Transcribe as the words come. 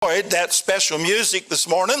enjoyed that special music this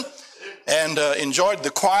morning and enjoyed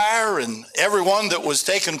the choir and everyone that was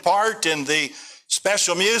taking part in the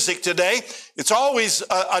special music today. It's always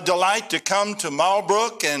a delight to come to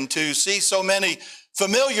Malbrook and to see so many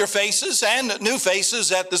familiar faces and new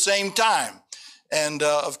faces at the same time. And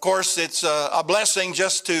of course, it's a blessing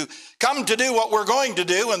just to come to do what we're going to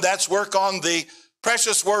do, and that's work on the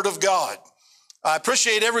precious Word of God. I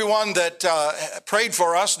appreciate everyone that prayed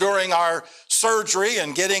for us during our surgery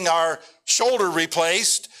and getting our shoulder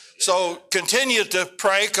replaced. So continue to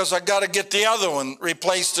pray, because I've got to get the other one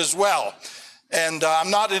replaced as well. And I'm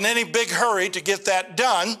not in any big hurry to get that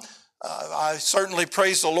done. I certainly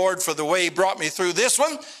praise the Lord for the way He brought me through this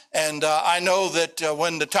one. And I know that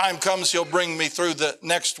when the time comes, He'll bring me through the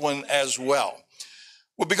next one as well.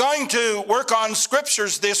 We'll be going to work on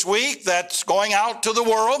scriptures this week that's going out to the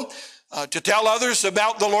world to tell others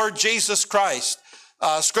about the Lord Jesus Christ.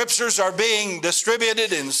 Scriptures are being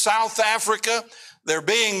distributed in South Africa. They're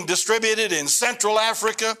being distributed in Central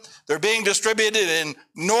Africa. They're being distributed in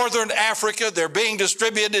Northern Africa. They're being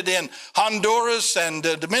distributed in Honduras and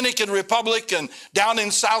the Dominican Republic, and down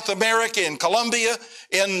in South America, in Colombia,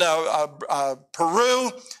 in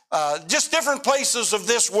Peru, just different places of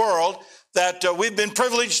this world that we've been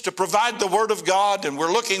privileged to provide the Word of God, and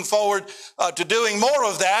we're looking forward to doing more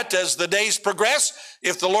of that as the days progress,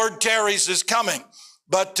 if the Lord tarries is coming.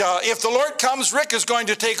 But if the Lord comes, Rick is going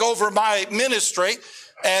to take over my ministry,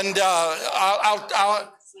 and I'll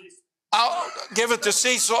give it to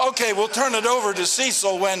Cecil. Okay, we'll turn it over to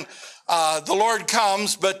Cecil when the Lord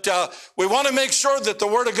comes, but we want to make sure that the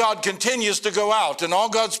Word of God continues to go out, and all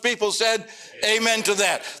God's people said amen to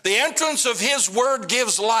that. The entrance of His Word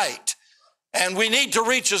gives light, and we need to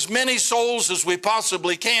reach as many souls as we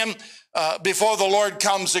possibly can before the Lord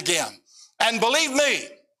comes again. And believe me,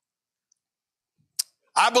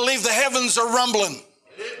 I believe the heavens are rumbling.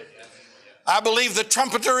 I believe the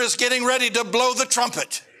trumpeter is getting ready to blow the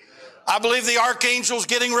trumpet. I believe the archangel's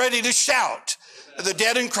getting ready to shout. The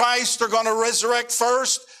dead in Christ are going to resurrect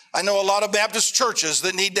first. I know a lot of Baptist churches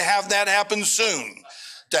that need to have that happen soon,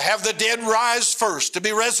 to have the dead rise first, to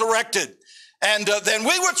be resurrected. And then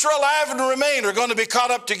we which are alive and remain are going to be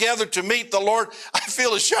caught up together to meet the Lord. I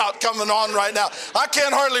feel a shout coming on right now. I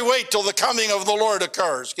can't hardly wait till the coming of the Lord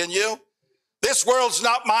occurs. Can you? This world's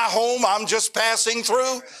not my home. I'm just passing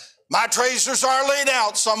through. My treasures are laid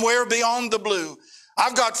out somewhere beyond the blue.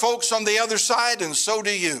 I've got folks on the other side, and so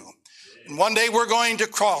do you. And one day we're going to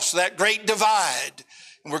cross that great divide,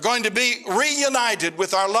 and we're going to be reunited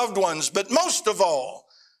with our loved ones. But most of all,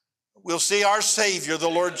 we'll see our Savior, the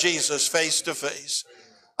Lord Jesus, face to face.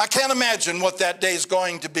 I can't imagine what that day is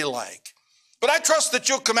going to be like. But I trust that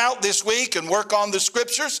you'll come out this week and work on the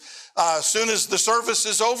scriptures. As soon as the service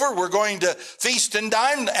is over, we're going to feast and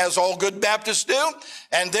dine, as all good Baptists do.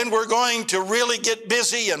 And then we're going to really get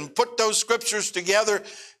busy and put those scriptures together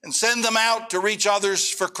and send them out to reach others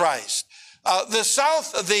for Christ. The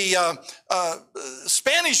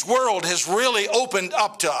Spanish world has really opened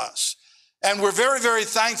up to us. And we're very, very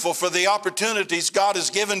thankful for the opportunities God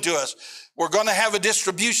has given to us. We're going to have a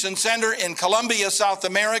distribution center in Colombia, South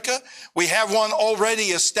America. We have one already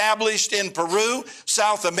established in Peru,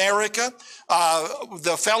 South America.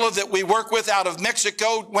 The fellow that we work with out of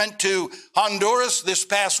Mexico went to Honduras this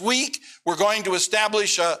past week. We're going to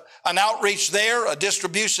establish an outreach there, a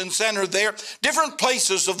distribution center there, different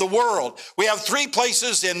places of the world. We have 3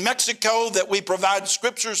 places in Mexico that we provide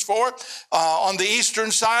scriptures for, on the eastern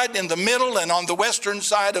side, in the middle, and on the western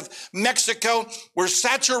side of Mexico. We're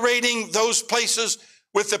saturating those places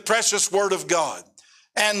with the precious Word of God.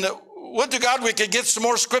 And would to God we could get some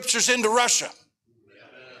more scriptures into Russia.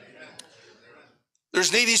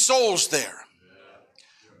 There's needy souls there.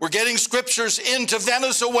 We're getting scriptures into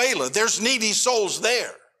Venezuela. There's needy souls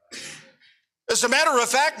there. As a matter of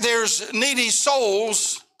fact, there's needy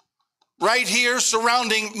souls right here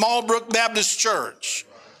surrounding Malbrook Baptist Church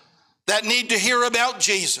that need to hear about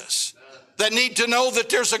Jesus, that need to know that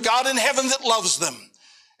there's a God in heaven that loves them,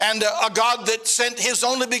 and a God that sent His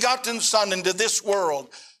only begotten Son into this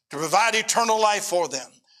world to provide eternal life for them.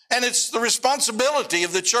 And it's the responsibility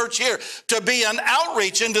of the church here to be an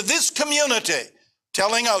outreach into this community,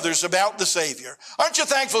 telling others about the Savior. Aren't you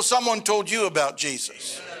thankful someone told you about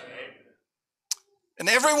Jesus? And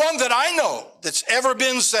everyone that I know that's ever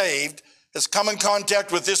been saved has come in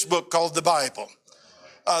contact with this book called the Bible.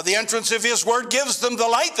 The entrance of His Word gives them the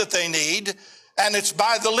light that they need, and it's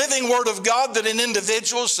by the living Word of God that an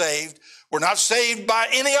individual is saved. We're not saved by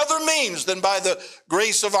any other means than by the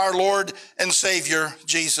grace of our Lord and Savior,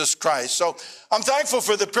 Jesus Christ. So I'm thankful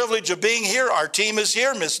for the privilege of being here. Our team is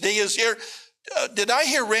here. Miss Dee is here. Did I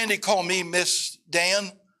hear Randy call me Miss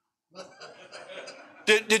Dan?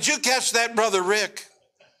 Did you catch that, Brother Rick?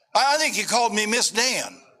 I think he called me Miss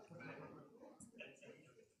Dan.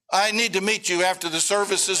 I need to meet you after the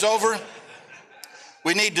service is over.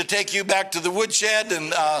 We need to take you back to the woodshed and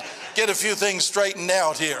get a few things straightened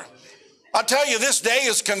out here. I'll tell you, this day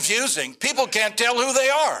is confusing. People can't tell who they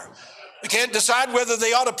are. They can't decide whether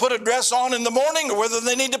they ought to put a dress on in the morning or whether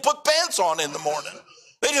they need to put pants on in the morning.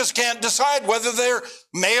 They just can't decide whether they're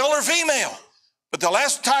male or female. But the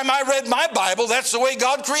last time I read my Bible, that's the way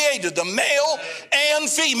God created them, male and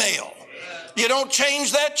female. You don't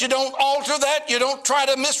change that. You don't alter that. You don't try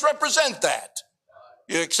to misrepresent that.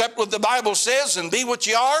 You accept what the Bible says and be what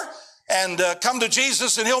you are and come to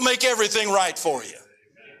Jesus and he'll make everything right for you.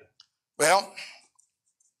 Well,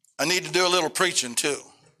 I need to do a little preaching too.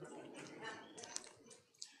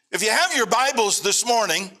 If you have your Bibles this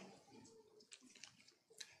morning,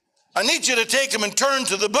 I need you to take them and turn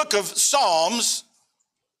to the book of Psalms,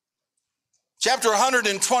 chapter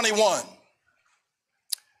 121.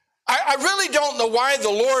 I really don't know why the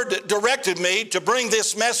Lord directed me to bring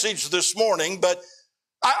this message this morning, but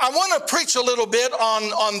I want to preach a little bit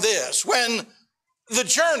on this. When the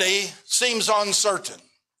journey seems uncertain.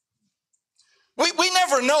 We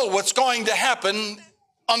never know what's going to happen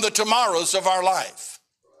on the tomorrows of our life.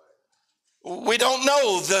 We don't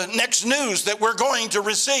know the next news that we're going to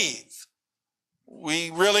receive. We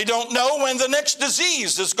really don't know when the next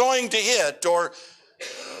disease is going to hit, or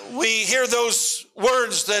we hear those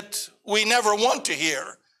words that we never want to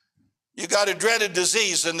hear. You got a dreaded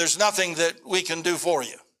disease and there's nothing that we can do for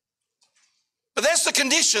you. But that's the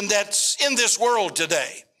condition that's in this world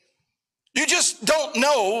today. You just don't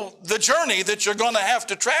know the journey that you're going to have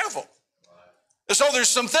to travel. And so there's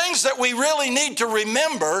some things that we really need to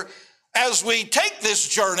remember as we take this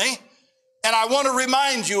journey, and I want to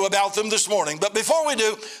remind you about them this morning. But before we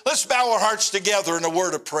do, let's bow our hearts together in a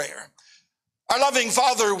word of prayer. Our loving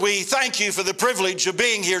Father, we thank you for the privilege of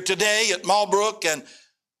being here today at Malbrook and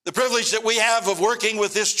the privilege that we have of working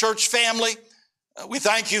with this church family. We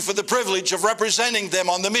thank you for the privilege of representing them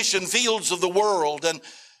on the mission fields of the world. And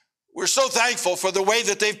we're so thankful for the way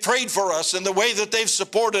that they've prayed for us and the way that they've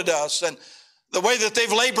supported us and the way that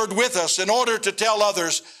they've labored with us in order to tell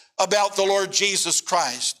others about the Lord Jesus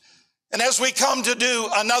Christ. And as we come to do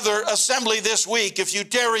another assembly this week, if you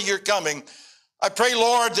tarry your coming, I pray,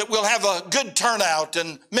 Lord, that we'll have a good turnout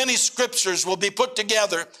and many scriptures will be put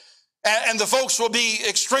together and the folks will be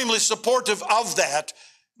extremely supportive of that.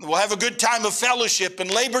 We'll have a good time of fellowship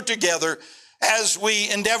and labor together as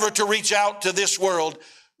we endeavor to reach out to this world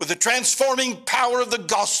with the transforming power of the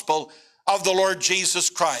gospel of the Lord Jesus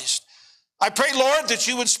Christ. I pray, Lord, that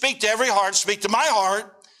you would speak to every heart, speak to my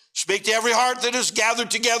heart, speak to every heart that is gathered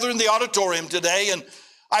together in the auditorium today. And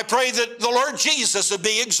I pray that the Lord Jesus would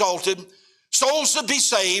be exalted, souls would be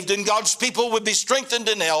saved, and God's people would be strengthened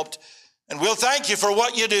and helped. And we'll thank you for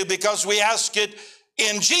what you do because we ask it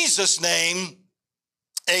in Jesus' name.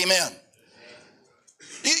 Amen.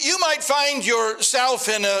 You might find yourself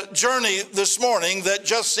in a journey this morning that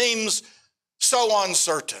just seems so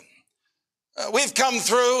uncertain. We've come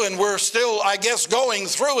through and we're still, I guess, going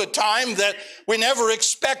through a time that we never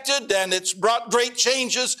expected, and it's brought great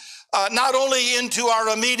changes, not only into our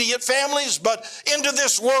immediate families, but into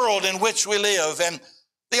this world in which we live. And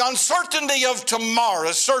the uncertainty of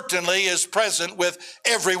tomorrow certainly is present with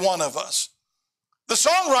every one of us. The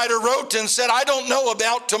songwriter wrote and said, I don't know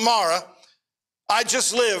about tomorrow. I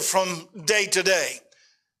just live from day to day.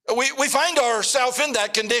 We find ourselves in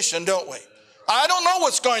that condition, don't we? I don't know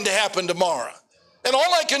what's going to happen tomorrow. And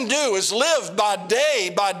all I can do is live by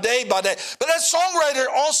day, by day, by day. But that songwriter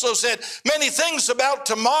also said many things about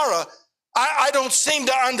tomorrow I don't seem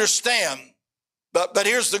to understand. But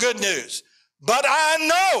here's the good news. But I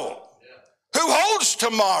know who holds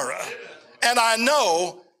tomorrow, and I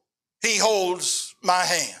know he holds my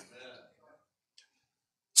hand.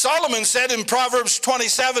 Solomon said in Proverbs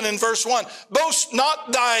 27 and verse 1, boast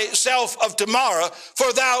not thyself of tomorrow,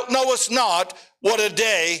 for thou knowest not what a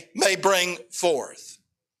day may bring forth.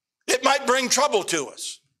 It might bring trouble to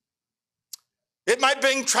us. It might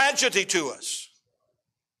bring tragedy to us.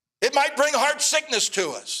 It might bring heart sickness to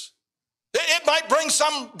us. It might bring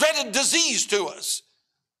some dreaded disease to us.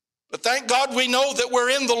 But thank God we know that we're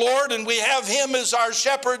in the Lord and we have him as our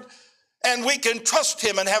shepherd, and we can trust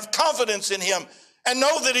him and have confidence in him and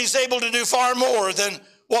know that he's able to do far more than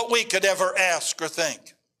what we could ever ask or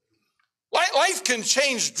think. Life can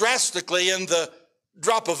change drastically in the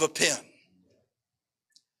drop of a pin.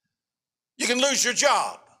 You can lose your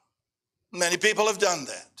job. Many people have done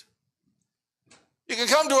that. You can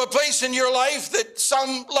come to a place in your life that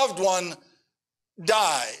some loved one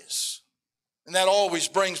dies, and that always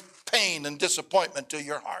brings pain and disappointment to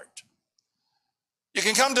your heart. You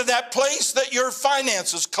can come to that place that your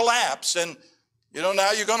finances collapse and you don't know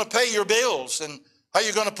how you're going to pay your bills and how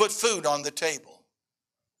you're going to put food on the table.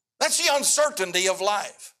 That's the uncertainty of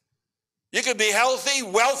life. You could be healthy,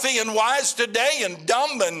 wealthy, and wise today and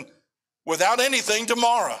dumb and without anything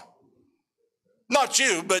tomorrow. Not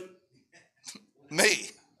you, but me.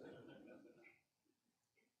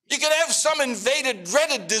 You could have some invaded,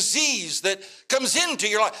 dreaded disease that comes into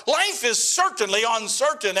your life. Life is certainly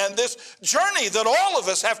uncertain, and this journey that all of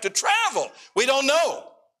us have to travel, we don't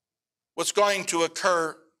know what's going to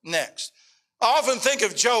occur next. I often think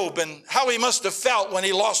of Job and how he must have felt when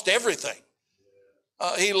he lost everything.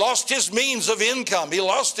 He lost his means of income. He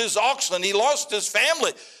lost his oxen. He lost his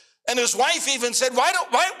family. And his wife even said, why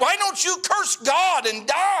don't you curse God and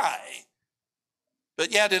die?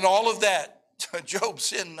 But yet in all of that, Job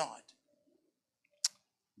sinned not.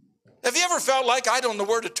 Have you ever felt like I don't know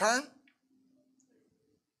where to turn?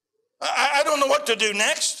 I don't know what to do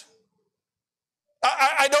next.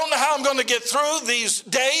 I don't know how I'm going to get through these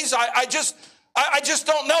days. I just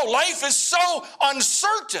don't know. Life is so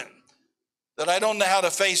uncertain that I don't know how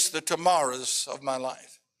to face the tomorrows of my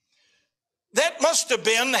life. That must have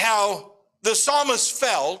been how the psalmist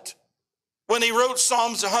felt when he wrote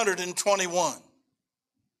Psalms 121.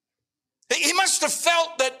 He must have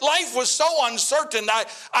felt that life was so uncertain.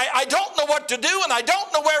 I don't know what to do and I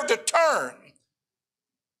don't know where to turn.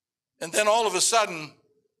 And then all of a sudden,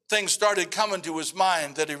 things started coming to his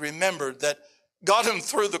mind that he remembered that got him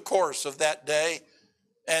through the course of that day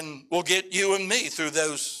and will get you and me through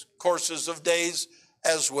those courses of days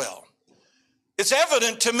as well. It's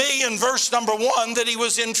evident to me in verse number 1 that he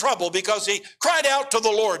was in trouble because he cried out to the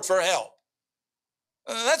Lord for help.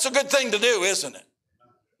 That's a good thing to do, isn't it?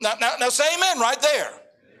 Now say amen right there.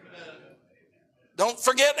 Amen. Don't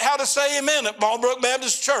forget how to say amen at Ballbrook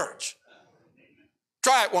Baptist Church.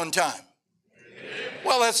 Try it one time. Amen.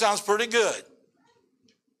 Well, that sounds pretty good.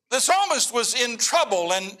 The psalmist was in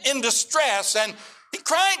trouble and in distress, and he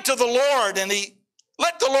cried to the Lord, and he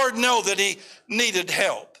let the Lord know that he needed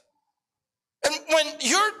help. And when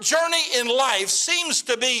your journey in life seems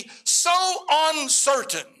to be so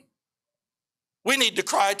uncertain, we need to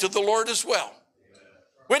cry to the Lord as well.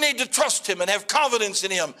 We need to trust him and have confidence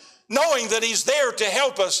in him, knowing that he's there to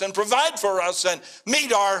help us and provide for us and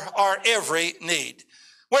meet our every need.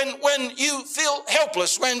 When you feel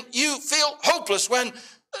helpless, when you feel hopeless, when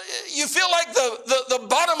you feel like the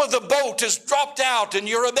bottom of the boat has dropped out and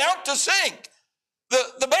you're about to sink,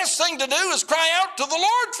 the best thing to do is cry out to the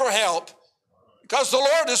Lord for help, because the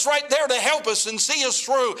Lord is right there to help us and see us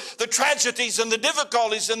through the tragedies and the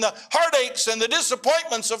difficulties and the heartaches and the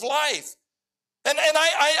disappointments of life. And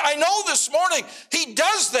I know this morning he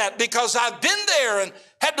does that because I've been there and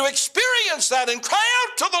had to experience that and cry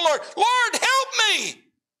out to the Lord, Lord, help me.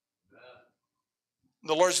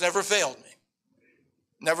 The Lord's never failed me.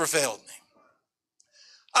 Never failed me.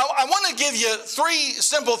 I want to give you 3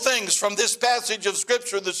 simple things from this passage of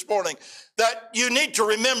Scripture this morning that you need to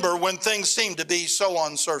remember when things seem to be so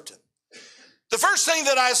uncertain. The first thing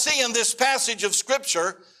that I see in this passage of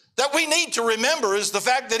Scripture that we need to remember is the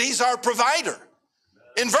fact that he's our provider.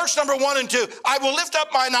 In verse number 1 and 2, I will lift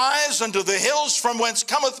up mine eyes unto the hills from whence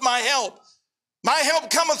cometh my help. My help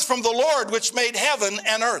cometh from the Lord which made heaven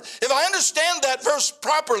and earth. If I understand that verse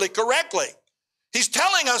properly, correctly, he's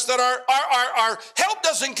telling us that our help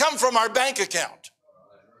doesn't come from our bank account.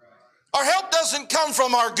 Our help doesn't come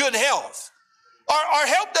from our good health. Our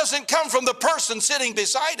help doesn't come from the person sitting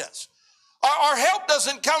beside us. Our help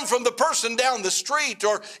doesn't come from the person down the street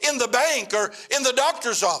or in the bank or in the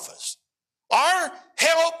doctor's office. Our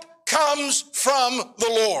help comes from the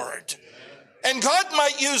Lord. And God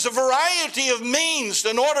might use a variety of means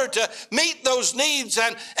in order to meet those needs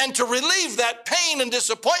and to relieve that pain and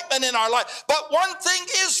disappointment in our life. But one thing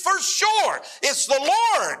is for sure, it's the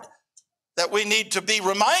Lord that we need to be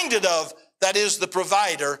reminded of, that is the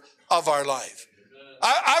provider of our life.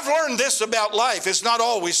 I've learned this about life. It's not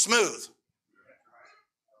always smooth.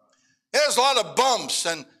 It has a lot of bumps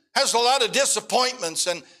and has a lot of disappointments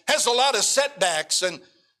and has a lot of setbacks and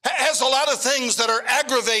has a lot of things that are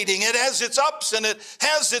aggravating. It has its ups and it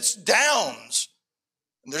has its downs.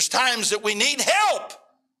 And there's times that we need help,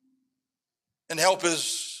 and help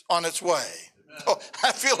is on its way. Oh,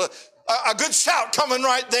 I feel a good shout coming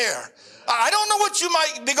right there. I don't know what you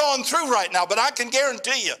might be going through right now, but I can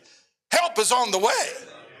guarantee you, help is on the way.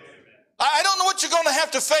 I don't know what you're going to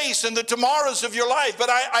have to face in the tomorrows of your life, but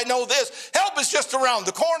I know this. Help is just around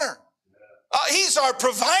the corner. He's our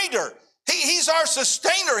provider. He's our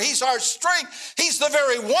sustainer. He's our strength. He's the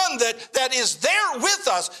very one that is there with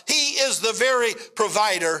us. He is the very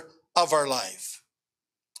provider of our life.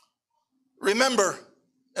 Remember,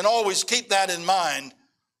 and always keep that in mind,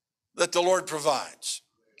 that the Lord provides.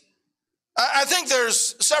 I think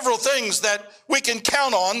there's several things that we can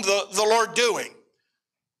count on the Lord doing.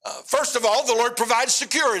 First of all, the Lord provides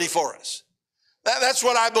security for us. That's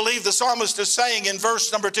what I believe the psalmist is saying in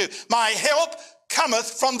verse number 2. My help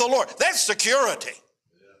cometh from the Lord. That's security.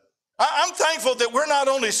 I'm thankful that we're not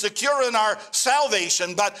only secure in our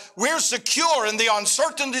salvation, but we're secure in the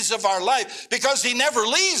uncertainties of our life because He never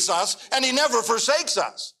leaves us and He never forsakes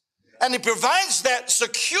us. And He provides that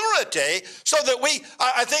security so that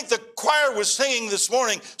I think the choir was singing this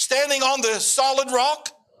morning, standing on the solid rock.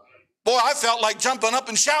 Boy, I felt like jumping up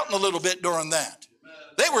and shouting a little bit during that.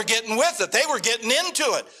 They were getting with it. They were getting into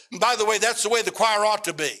it. And by the way, that's the way the choir ought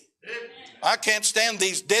to be. I can't stand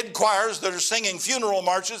these dead choirs that are singing funeral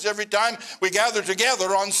marches every time we gather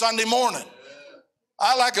together on Sunday morning.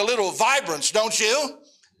 I like a little vibrance, don't you?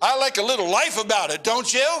 I like a little life about it,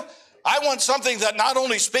 don't you? I want something that not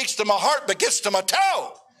only speaks to my heart, but gets to my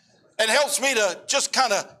toe and helps me to just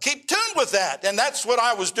kind of keep tuned with that. And that's what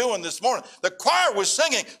I was doing this morning. The choir was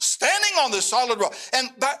singing, standing on the solid rock. And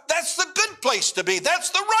that's the good place to be. That's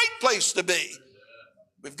the right place to be.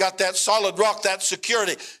 We've got that solid rock, that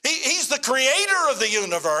security. He's the creator of the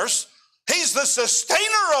universe. He's the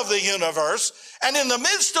sustainer of the universe. And in the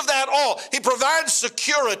midst of that all, He provides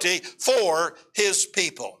security for His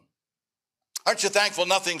people. Aren't you thankful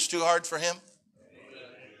nothing's too hard for Him?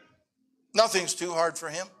 Nothing's too hard for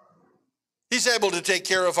Him. He's able to take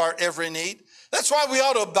care of our every need. That's why we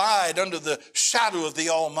ought to abide under the shadow of the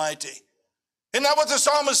Almighty. Isn't that what the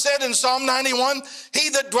psalmist said in Psalm 91? He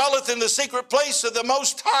that dwelleth in the secret place of the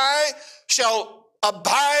Most High shall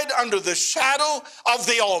abide under the shadow of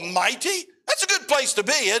the Almighty. That's a good place to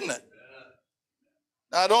be, isn't it?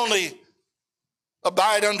 Not only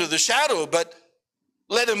abide under the shadow, but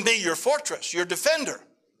let Him be your fortress, your defender,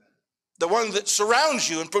 the one that surrounds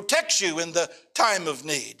you and protects you in the time of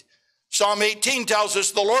need. Psalm 18 tells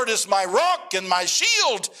us, the Lord is my rock and my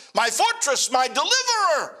shield, my fortress, my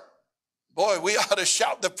deliverer. Boy, we ought to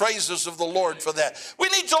shout the praises of the Lord for that. We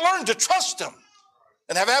need to learn to trust Him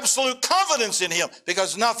and have absolute confidence in Him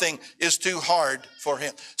because nothing is too hard for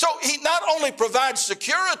Him. So He not only provides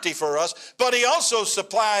security for us, but He also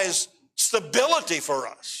supplies stability for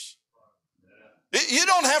us. You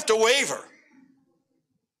don't have to waver.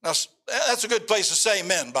 Now, that's a good place to say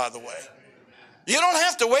amen, by the way. You don't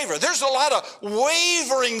have to waver. There's a lot of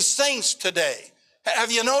wavering saints today.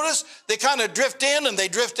 Have you noticed? They kind of drift in and they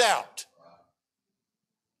drift out.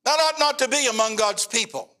 That ought not to be among God's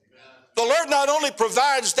people. The Lord not only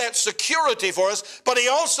provides that security for us, but He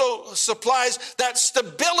also supplies that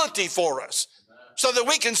stability for us so that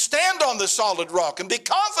we can stand on the solid rock and be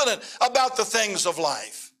confident about the things of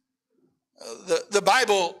life. The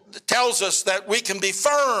Bible tells us that we can be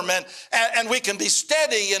firm and we can be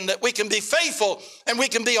steady and that we can be faithful and we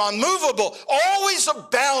can be unmovable, always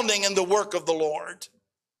abounding in the work of the Lord.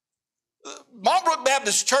 Malbrook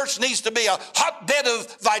Baptist Church needs to be a hotbed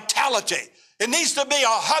of vitality. It needs to be a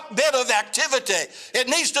hotbed of activity. It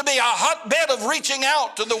needs to be a hotbed of reaching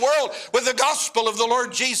out to the world with the gospel of the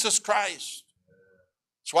Lord Jesus Christ.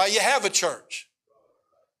 That's why you have a church.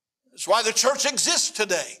 That's why the church exists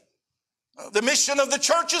today. The mission of the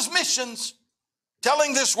church is missions,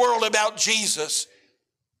 telling this world about Jesus,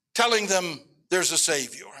 telling them there's a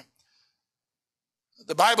Savior.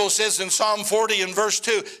 The Bible says in Psalm 40 and verse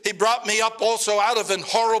 2, He brought me up also out of an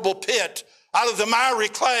horrible pit, out of the miry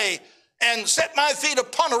clay, and set my feet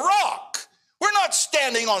upon a rock. We're not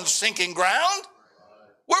standing on sinking ground.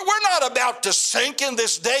 We're not about to sink in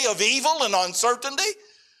this day of evil and uncertainty.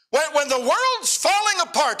 When the world's falling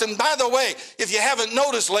apart, and by the way, if you haven't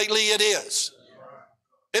noticed lately, it is.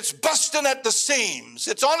 It's busting at the seams.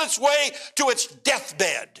 It's on its way to its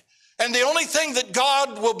deathbed. And the only thing that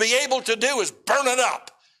God will be able to do is burn it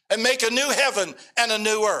up and make a new heaven and a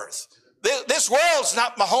new earth. This world's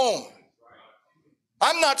not my home.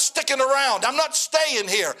 I'm not sticking around. I'm not staying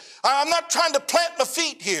here. I'm not trying to plant my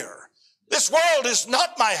feet here. This world is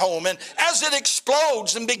not my home. And as it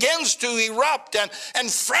explodes and begins to erupt and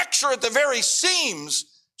fracture at the very seams,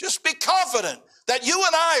 just be confident that you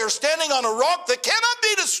and I are standing on a rock that cannot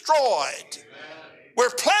be destroyed. We're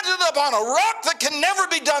planted upon a rock that can never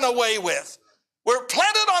be done away with. We're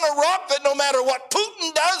planted on a rock that no matter what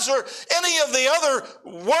Putin does or any of the other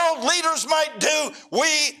world leaders might do,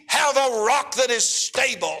 we have a rock that is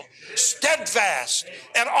stable, steadfast,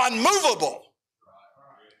 and unmovable.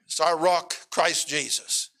 It's our rock, Christ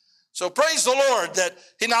Jesus. So praise the Lord that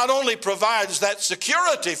He not only provides that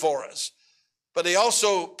security for us, but He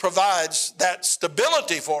also provides that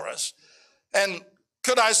stability for us. And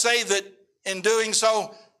could I say that in doing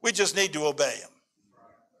so, we just need to obey him.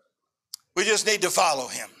 We just need to follow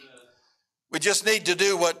him. We just need to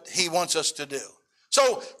do what he wants us to do.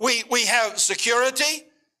 So we have security,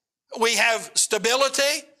 we have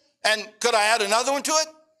stability, and could I add another one to it?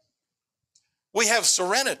 We have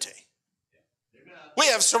serenity. We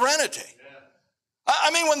have serenity. I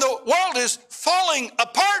mean, when the world is falling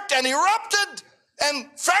apart and erupted and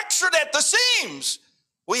fractured at the seams,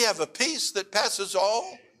 we have a peace that passes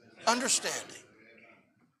all understanding.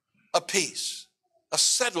 A peace, a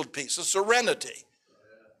settled peace, a serenity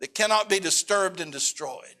that cannot be disturbed and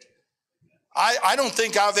destroyed. I don't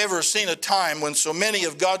think I've ever seen a time when so many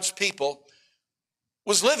of God's people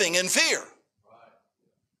was living in fear.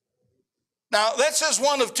 Now, that says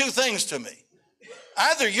one of two things to me.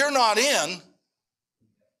 Either you're not in,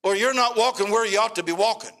 or you're not walking where you ought to be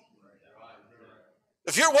walking.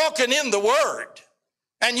 If you're walking in the Word,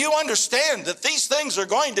 and you understand that these things are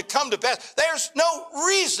going to come to pass, there's no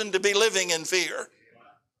reason to be living in fear.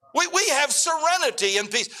 We have serenity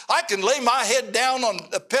and peace. I can lay my head down on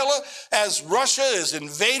the pillow as Russia is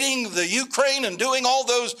invading the Ukraine and doing all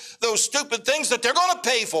those stupid things that they're going to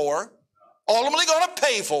pay for, ultimately going to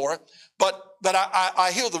pay for, but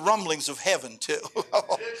I hear the rumblings of heaven too.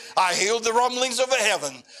 I hear the rumblings of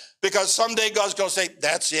heaven, because someday God's going to say,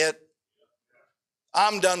 that's it.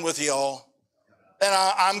 I'm done with y'all. And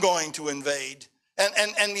I'm going to invade.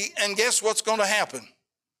 And guess what's going to happen?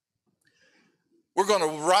 We're going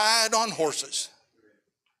to ride on horses.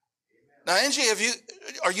 Now, Angie,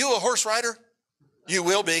 are you a horse rider? You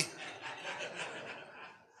will be.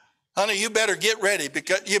 Honey, you better get ready,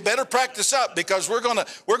 because you better practice up, because we're going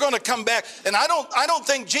to come back. And I don't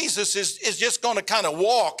think Jesus is just going to kind of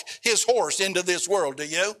walk his horse into this world, do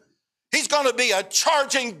you? He's going to be a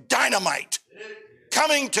charging dynamite,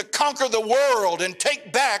 coming to conquer the world and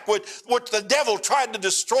take back what the devil tried to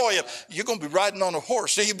destroy him. You're going to be riding on a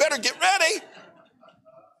horse, so you better get ready.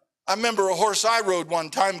 I remember a horse I rode one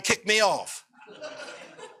time kicked me off.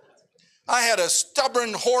 I had a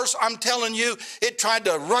stubborn horse, I'm telling you. It tried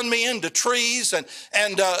to run me into trees, and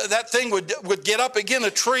that thing would get up against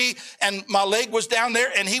a tree, and my leg was down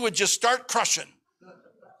there, and he would just start crushing.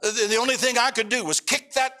 The only thing I could do was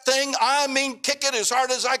kick that thing. I mean, kick it as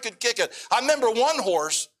hard as I could kick it. I remember one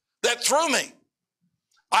horse that threw me.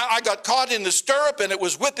 I got caught in the stirrup, and it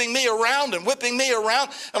was whipping me around, and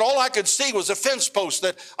all I could see was a fence post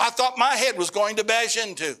that I thought my head was going to bash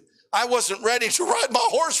into. I wasn't ready to ride my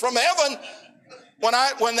horse from heaven. When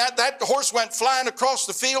that horse went flying across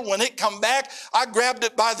the field, when it come back, I grabbed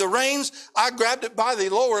it by the reins, I grabbed it by the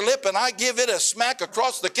lower lip, and I give it a smack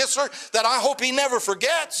across the kisser that I hope he never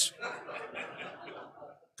forgets.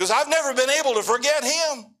 Because I've never been able to forget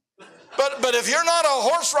him. But if you're not a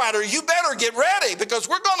horse rider, you better get ready, because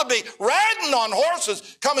we're going to be riding on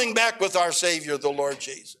horses coming back with our Savior, the Lord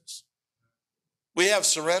Jesus. We have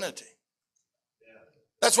serenity.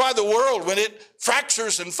 That's why the world, when it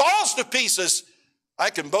fractures and falls to pieces, I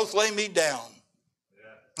can both lay me down.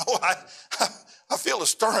 Oh, I feel a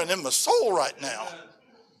stirring in my soul right now.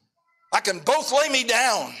 I can both lay me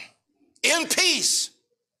down in peace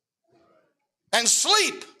and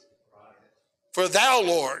sleep. For thou,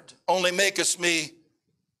 Lord, only makest me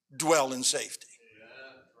dwell in safety.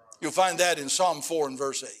 You'll find that in Psalm 4 and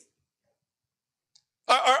verse 8.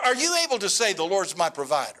 Are you able to say, the Lord's my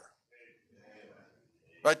provider?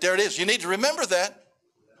 Right there it is. You need to remember that.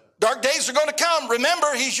 Dark days are going to come.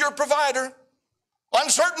 Remember, he's your provider.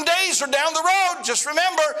 Uncertain days are down the road. Just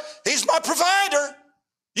remember, he's my provider.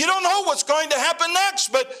 You don't know what's going to happen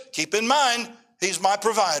next, but keep in mind, he's my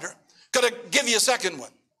provider. Could I give you a second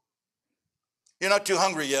one? You're not too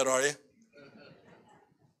hungry yet, are you?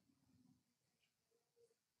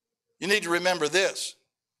 You need to remember this.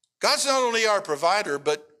 God's not only our provider,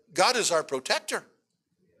 but God is our protector.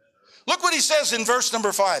 Look what he says in verse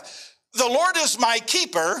number 5. The Lord is my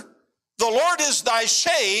keeper. The Lord is thy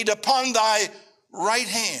shade upon thy right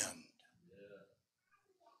hand.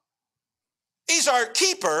 He's our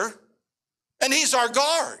keeper, and he's our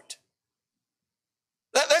guard.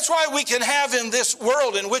 That's why we can have in this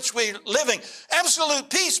world in which we're living absolute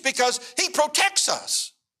peace, because he protects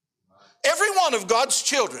us. Every one of God's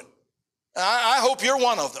children, I hope you're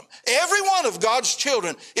one of them, every one of God's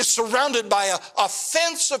children is surrounded by a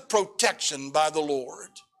fence of protection by the Lord.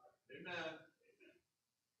 Amen.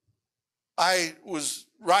 I was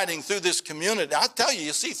riding through this community. I'll tell you,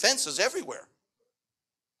 you see fences everywhere.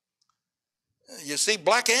 You see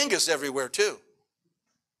Black Angus everywhere too.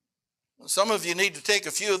 Some of you need to take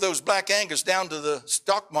a few of those Black Angus down to the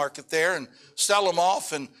stock market there and sell them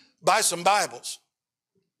off and buy some Bibles.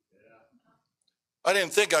 I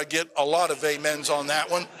didn't think I'd get a lot of amens on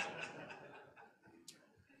that one.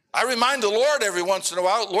 I remind the Lord every once in a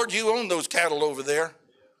while, Lord, you own those cattle over there.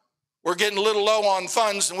 We're getting a little low on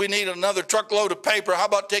funds and we need another truckload of paper. How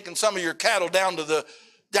about taking some of your cattle down to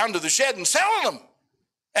the shed and selling them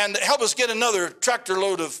and help us get another tractor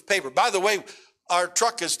load of paper? By the way, our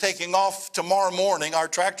truck is taking off tomorrow morning, our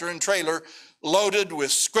tractor and trailer, loaded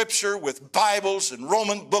with scripture, with Bibles and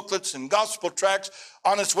Roman booklets and gospel tracts,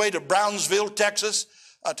 on its way to Brownsville, Texas,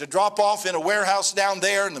 to drop off in a warehouse down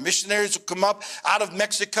there, and the missionaries will come up out of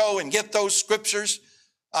Mexico and get those scriptures.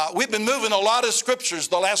 We've been moving a lot of scriptures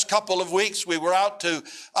the last couple of weeks. We were out to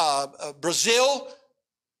Brazil,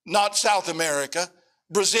 not South America,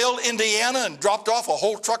 Brazil, Indiana, and dropped off a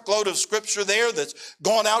whole truckload of scripture there that's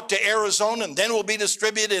gone out to Arizona and then will be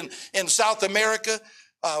distributed in South America.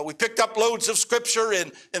 We picked up loads of scripture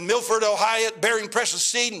in Milford, Ohio, bearing precious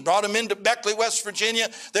seed, and brought them into Beckley, West Virginia.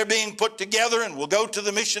 They're being put together, and we'll go to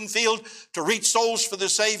the mission field to reach souls for the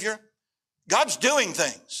Savior. God's doing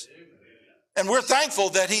things. And we're thankful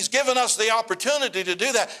that He's given us the opportunity to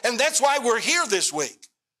do that. And that's why we're here this week,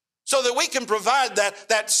 so that we can provide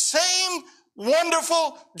that same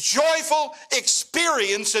wonderful, joyful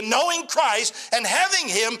experience in knowing Christ and having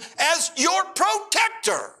Him as your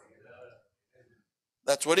protector.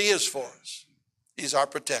 That's what He is for us. He's our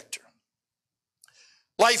protector.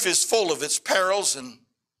 Life is full of its perils and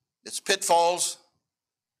its pitfalls,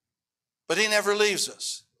 but He never leaves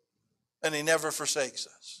us and He never forsakes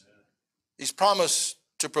us. He's promised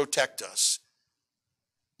to protect us.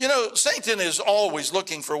 You know, Satan is always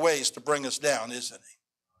looking for ways to bring us down, isn't he?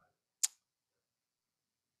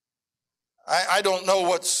 I don't know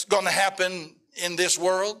what's going to happen in this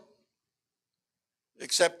world,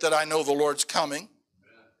 except that I know the Lord's coming.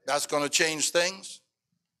 That's going to change things.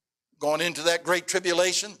 Going into that great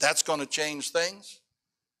tribulation, that's going to change things.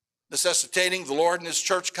 Necessitating the Lord and His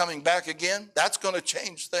church coming back again, that's going to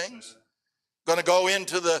change things. Going to go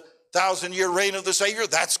into the 1,000-year reign of the Savior,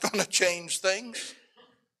 that's going to change things.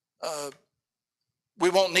 We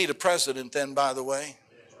won't need a president then, by the way.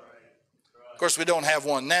 Of course, we don't have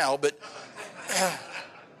one now, but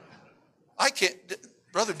I can't,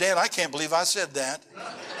 Brother Dan, I can't believe I said that.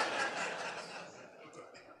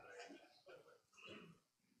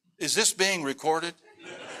 Is this being recorded?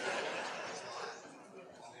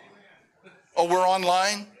 Oh, we're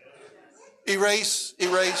online? Erase.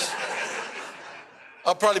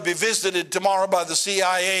 I'll probably be visited tomorrow by the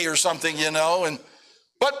CIA or something, you know.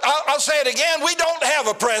 But I'll say it again, we don't have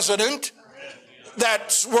a president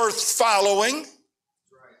that's worth following.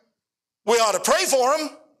 We ought to pray for him.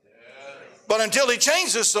 But until he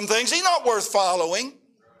changes some things, he's not worth following.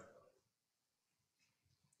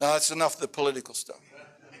 Now, that's enough of the political stuff.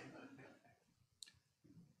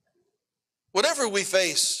 Whatever we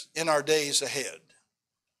face in our days ahead,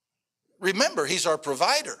 remember, He's our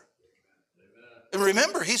provider. And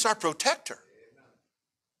remember, He's our protector.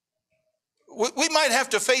 We might have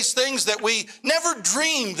to face things that we never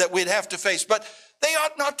dreamed that we'd have to face, but they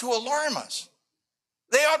ought not to alarm us.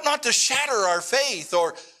 They ought not to shatter our faith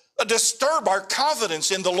or disturb our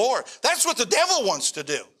confidence in the Lord. That's what the devil wants to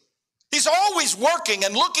do. He's always working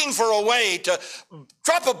and looking for a way to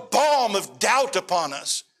drop a bomb of doubt upon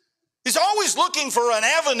us. He's always looking for an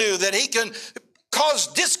avenue that he can cause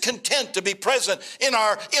discontent to be present in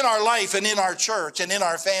our life and in our church and in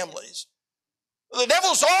our families. The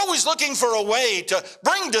devil's always looking for a way to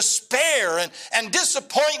bring despair and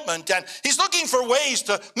disappointment, and he's looking for ways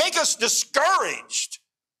to make us discouraged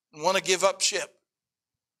and want to give up ship.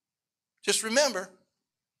 Just remember,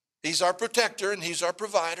 He's our protector and He's our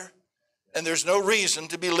provider, and there's no reason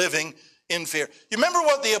to be living in fear. You remember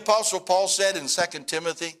what the Apostle Paul said in 2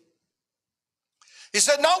 Timothy? He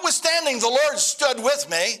said, notwithstanding the Lord stood with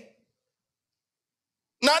me.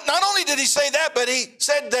 Not only did he say that, but he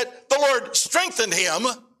said that the Lord strengthened him.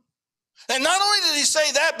 And not only did he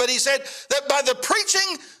say that, but he said that by the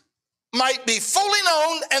preaching might be fully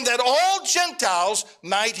known and that all Gentiles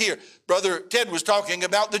might hear. Brother Ted was talking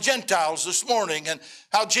about the Gentiles this morning and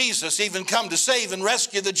how Jesus even come to save and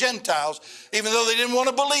rescue the Gentiles, even though they didn't want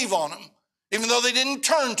to believe on Him, even though they didn't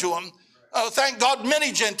turn to Him. Thank God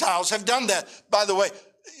many Gentiles have done that. By the way,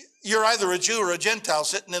 you're either a Jew or a Gentile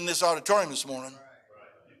sitting in this auditorium this morning.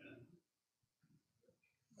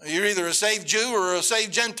 You're either a saved Jew or a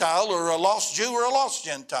saved Gentile, or a lost Jew or a lost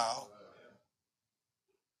Gentile.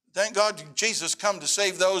 Thank God Jesus come to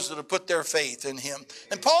save those that have put their faith in Him.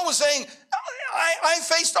 And Paul was saying, I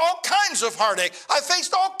faced all kinds of heartache. I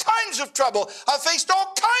faced all kinds of trouble. I faced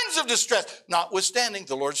all kinds of distress. Notwithstanding,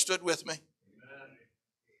 the Lord stood with me.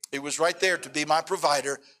 He was right there to be my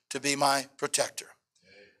provider, to be my protector.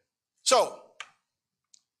 So,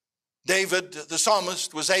 David, the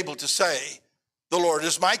psalmist, was able to say, the Lord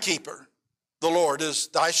is my keeper. The Lord is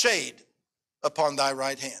thy shade upon thy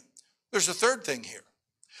right hand. There's a third thing here.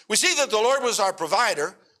 We see that the Lord was our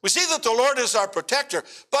provider. We see that the Lord is our protector.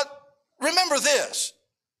 But remember this,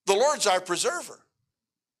 the Lord's our preserver.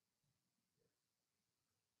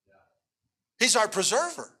 He's our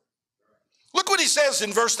preserver. Look what he says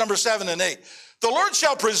in verse number 7 and 8. The Lord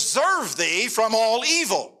shall preserve thee from all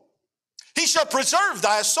evil. He shall preserve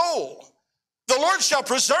thy soul. The Lord shall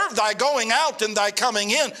preserve thy going out and thy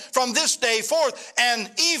coming in from this day forth and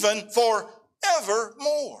even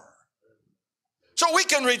forevermore. So we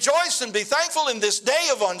can rejoice and be thankful in this day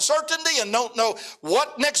of uncertainty and don't know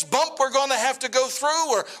what next bump we're going to have to go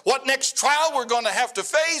through or what next trial we're going to have to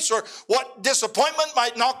face or what disappointment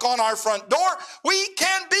might knock on our front door. We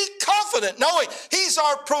can be confident knowing He's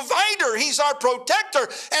our provider, He's our protector,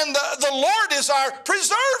 and the Lord is our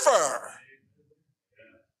preserver.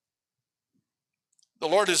 The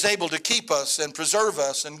Lord is able to keep us and preserve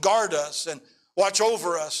us and guard us and watch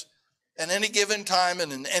over us at any given time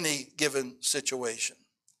and in any given situation.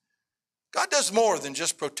 God does more than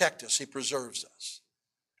just protect us. He preserves us.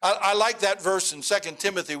 I like that verse in 2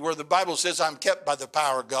 Timothy where the Bible says, I'm kept by the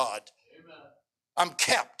power of God. Amen. I'm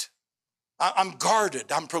kept. I'm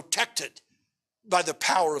guarded. I'm protected by the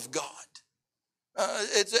power of God.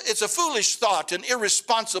 It's a foolish thought, an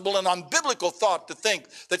irresponsible and unbiblical thought to think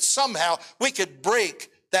that somehow we could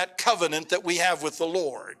break that covenant that we have with the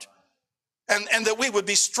Lord. And that we would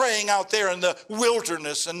be straying out there in the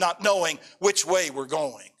wilderness and not knowing which way we're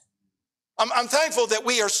going. I'm thankful that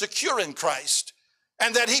we are secure in Christ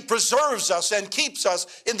and that He preserves us and keeps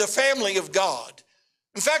us in the family of God.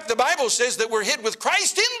 In fact, the Bible says that we're hid with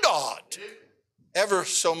Christ in God, ever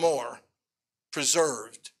so more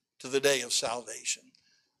preserved to the day of salvation.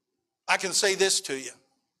 I can say this to you.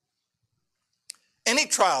 Any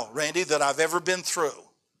trial, Randy, that I've ever been through,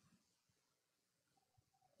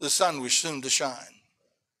 the sun was soon to shine.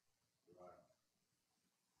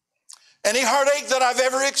 Any heartache that I've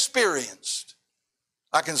ever experienced,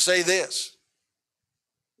 I can say this,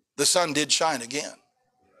 the sun did shine again.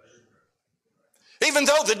 Even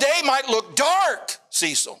though the day might look dark,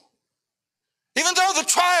 Cecil, even though the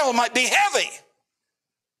trial might be heavy,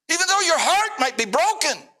 even though your heart might be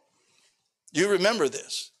broken, you remember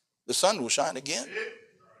this, the sun will shine again.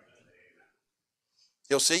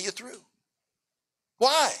 He'll see you through.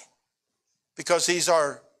 Why? Because He's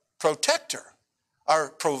our protector, our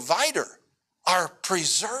provider, our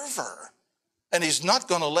preserver, and He's not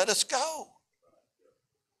going to let us go.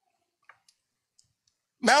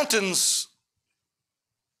 Mountains,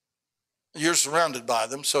 you're surrounded by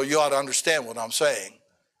them, so you ought to understand what I'm saying.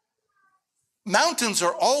 Mountains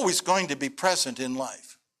are always going to be present in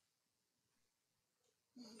life.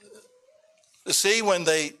 See, when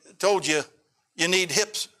they told you you need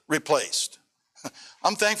hips replaced,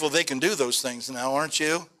 I'm thankful they can do those things now, aren't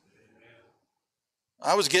you?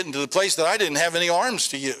 I was getting to the place that I didn't have any arms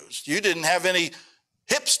to use. You didn't have any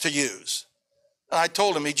hips to use. And I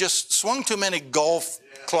told him he just swung too many golf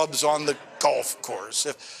clubs on the golf course.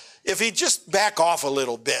 If he'd just back off a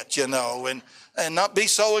little bit, you know, and not be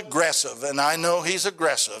so aggressive. And I know he's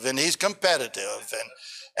aggressive and he's competitive.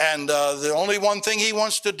 And the only one thing he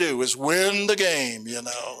wants to do is win the game, you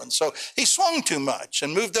know. And so he swung too much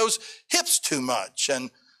and moved those hips too much.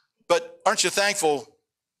 But aren't you thankful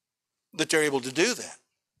that they're able to do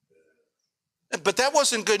that? But that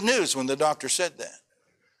wasn't good news when the doctor said that.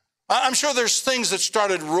 I'm sure there's things that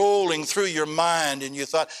started rolling through your mind and you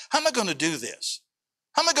thought, how am I going to do this?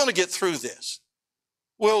 How am I going to get through this?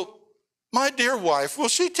 Well, my dear wife, will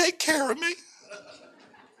she take care of me?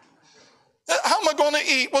 How am I going to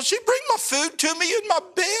eat? Will she bring my food to me in my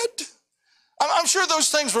bed? I'm sure those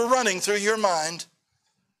things were running through your mind.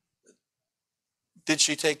 Did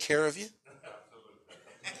she take care of you?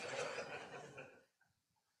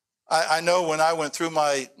 I know when I went through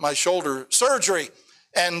my shoulder surgery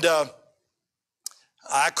and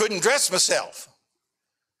I couldn't dress myself.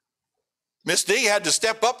 Miss D had to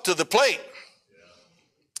step up to the plate.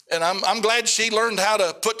 And I'm glad she learned how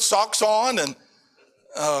to put socks on and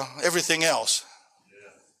everything else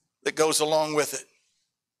that goes along with it.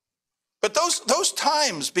 But those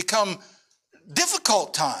times become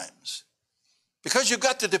difficult times because you've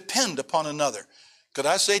got to depend upon another. Could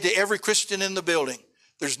I say to every Christian in the building,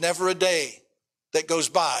 there's never a day that goes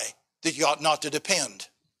by that you ought not to depend.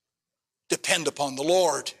 Depend upon the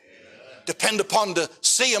Lord. Depend upon to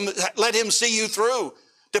see Him, let Him see you through.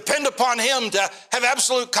 depend upon him, to have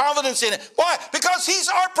absolute confidence in it. Why? Because he's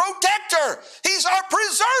our protector. He's our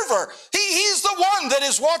preserver. He's the one that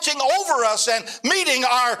is watching over us and meeting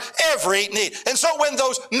our every need. And so when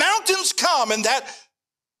those mountains come, and that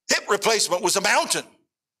hip replacement was a mountain.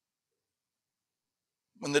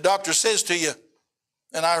 When the doctor says to you,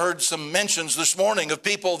 and I heard some mentions this morning of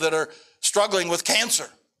people that are struggling with cancer.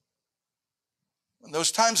 When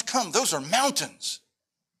those times come, those are mountains.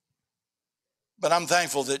 But I'm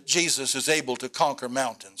thankful that Jesus is able to conquer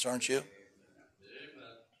mountains, aren't you?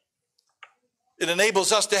 It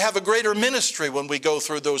enables us to have a greater ministry when we go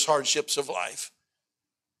through those hardships of life.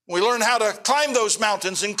 We learn how to climb those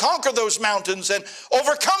mountains and conquer those mountains and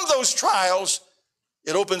overcome those trials.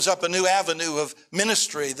 It opens up a new avenue of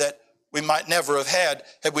ministry that we might never have had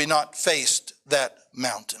we not faced that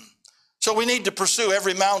mountain. So we need to pursue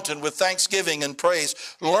every mountain with thanksgiving and praise,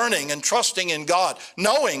 learning and trusting in God,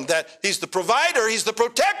 knowing that he's the provider, he's the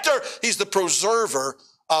protector, he's the preserver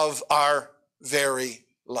of our very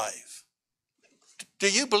life.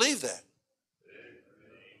 Do you believe that?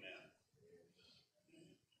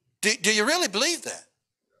 Do you really believe that?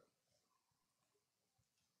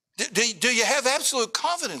 Do you have absolute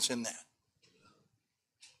confidence in that?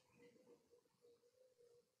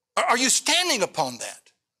 Are you standing upon that?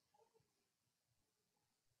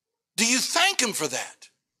 Do you thank him for that?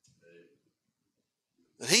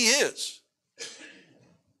 That he is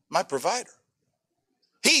my provider.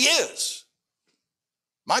 He is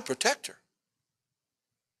my protector.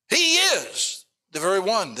 He is the very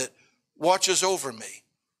one that watches over me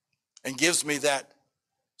and gives me that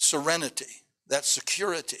serenity, that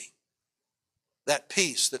security, that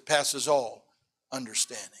peace that passes all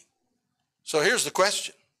understanding. So here's the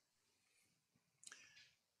question.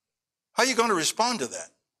 How are you going to respond to that?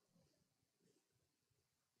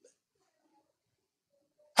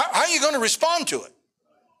 How are you going to respond to it?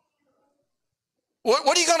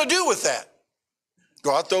 What are you going to do with that?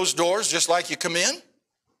 Go out those doors just like you come in?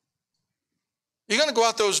 You're going to go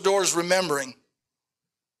out those doors remembering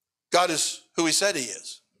God is who he said he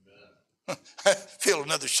is. I feel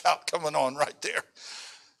another shout coming on right there.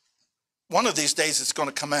 One of these days it's going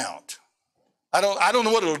to come out. I don't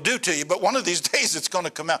know what it'll do to you, but one of these days it's going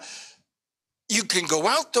to come out. You can go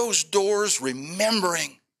out those doors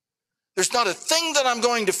remembering there's not a thing that I'm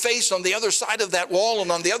going to face on the other side of that wall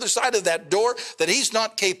and on the other side of that door that he's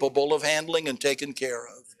not capable of handling and taking care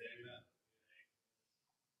of.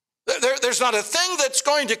 There's not a thing that's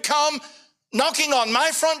going to come knocking on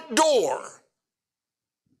my front door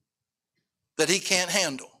that he can't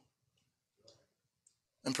handle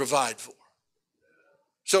and provide for.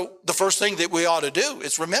 So the first thing that we ought to do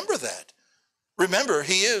is remember that. Remember,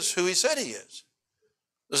 he is who he said he is.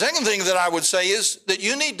 The second thing that I would say is that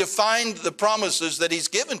you need to find the promises that he's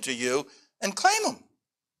given to you and claim them.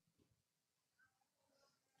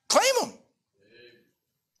 Claim them.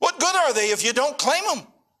 What good are they if you don't claim them?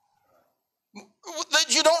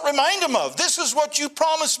 That you don't remind him of. This is what you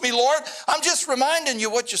promised me, Lord. I'm just reminding you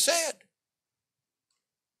what you said.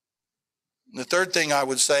 And the third thing I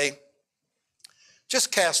would say,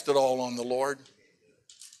 just cast it all on the Lord.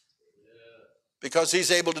 Because he's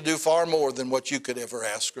able to do far more than what you could ever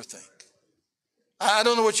ask or think. I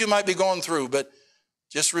don't know what you might be going through, but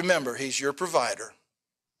just remember, he's your provider.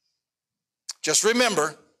 Just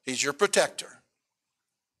remember, he's your protector.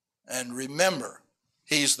 And remember,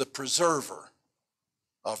 he's the preserver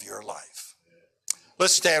of your life.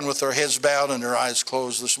 Let's stand with our heads bowed and our eyes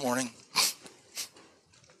closed this morning.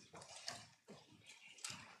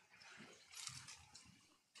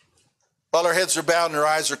 While our heads are bowed and our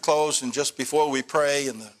eyes are closed, and just before we pray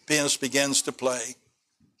and the pianist begins to play,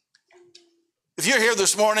 if you're here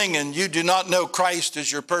this morning and you do not know Christ as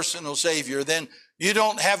your personal Savior, then you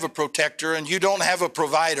don't have a protector and you don't have a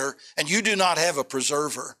provider and you do not have a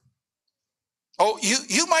preserver. Oh,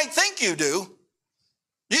 you might think you do.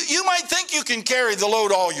 You might think you can carry the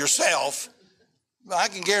load all yourself. But I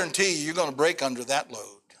can guarantee you're going to break under that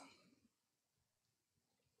load.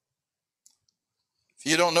 If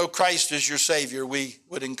you don't know Christ as your Savior, we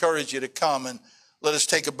would encourage you to come and let us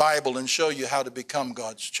take a Bible and show you how to become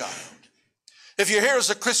God's child. If you're here as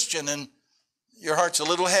a Christian and your heart's a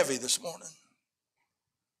little heavy this morning,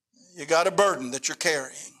 you got a burden that you're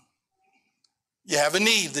carrying, you have a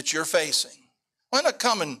need that you're facing, why not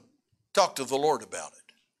come and talk to the Lord about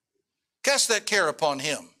it? Cast that care upon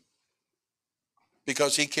him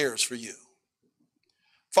because he cares for you.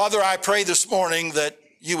 Father, I pray this morning that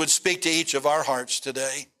you would speak to each of our hearts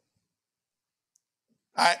today.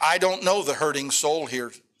 I don't know the hurting soul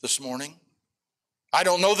here this morning. I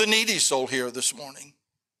don't know the needy soul here this morning.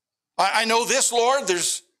 I know this, Lord,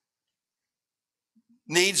 there's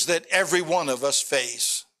needs that every one of us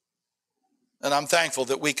face. And I'm thankful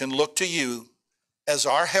that we can look to you as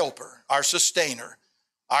our helper, our sustainer,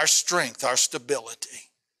 our strength, our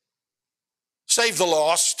stability. Save the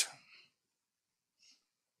lost.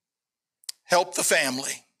 Help the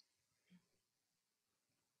family.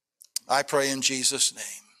 I pray in Jesus'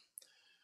 name.